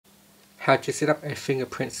how to set up a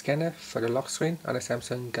fingerprint scanner for the lock screen on the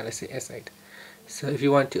Samsung Galaxy S8. So if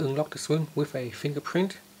you want to unlock the screen with a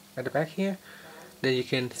fingerprint at the back here, then you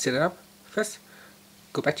can set it up. First,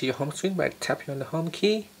 go back to your home screen by tapping on the home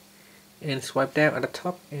key and swipe down at the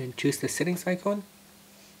top and choose the settings icon.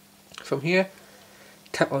 From here,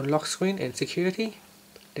 tap on lock screen and security,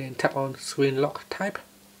 then tap on screen lock type.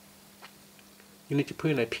 You need to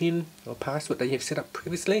put in a PIN or password that you have set up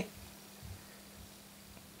previously.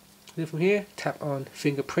 Then from here, tap on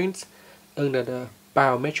fingerprints under the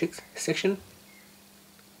biometrics section.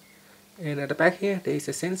 And at the back here, there is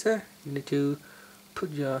a sensor. You need to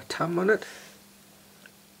put your thumb on it,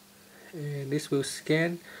 and this will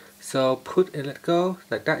scan. So put and let go,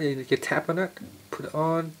 like that. You can tap on it, put it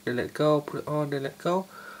on, then let go, put it on, then let go,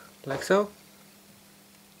 like so.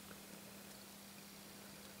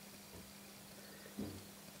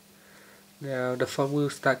 Now the phone will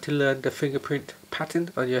start to learn the fingerprint pattern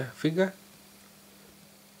on your finger.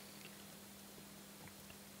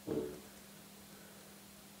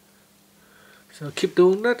 So keep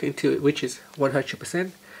doing that until it reaches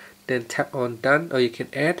 100%. Then tap on done, or you can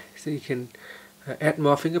add. So you can add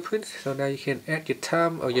more fingerprints. So now you can add your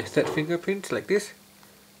thumb or your third fingerprint like this.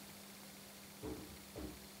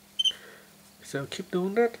 So keep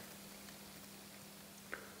doing that.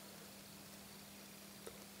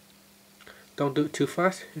 Don't do it too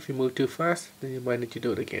fast. If you move too fast, then you might need to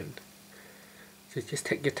do it again. So just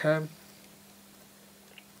take your time.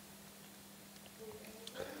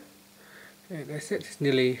 And that's it. It's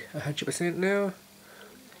nearly 100% now.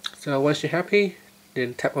 So once you're happy,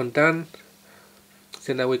 then tap on done.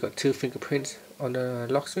 So now we've got 2 fingerprints on the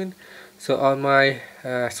lock screen. So on my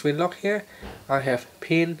screen lock here, I have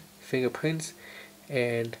PIN, fingerprints,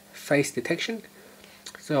 and face detection.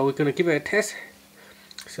 So we're going to give it a test.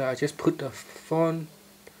 So I just put the phone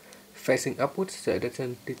facing upwards so it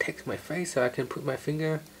doesn't detect my face. So I can put my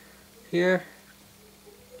finger here,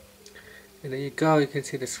 and there you go. You can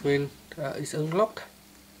see the screen is unlocked.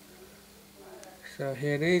 So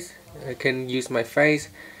here it is. I can use my face,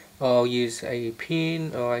 or use a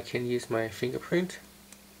pin, or I can use my fingerprint.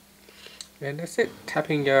 And that's it.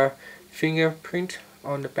 Tapping your fingerprint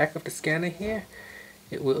on the back of the scanner here,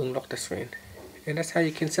 it will unlock the screen. And that's how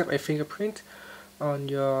you can set up a fingerprint on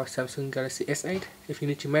your Samsung Galaxy S8. If you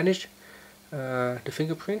need to manage the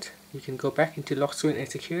fingerprint, you can go back into lock screen and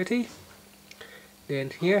security.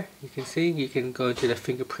 Then here you can see you can go into the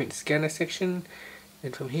fingerprint scanner section,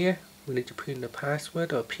 and from here we need to put in the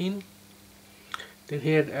password or PIN. Then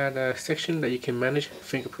here are the section that you can manage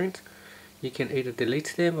fingerprint. You can either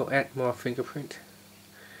delete them or add more fingerprint.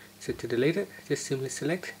 So to delete it, just simply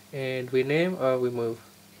select and rename or remove.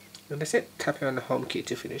 And that's it. Tap on the home key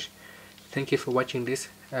to finish. Thank you for watching this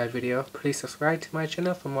video. Please subscribe to my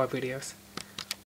channel for more videos.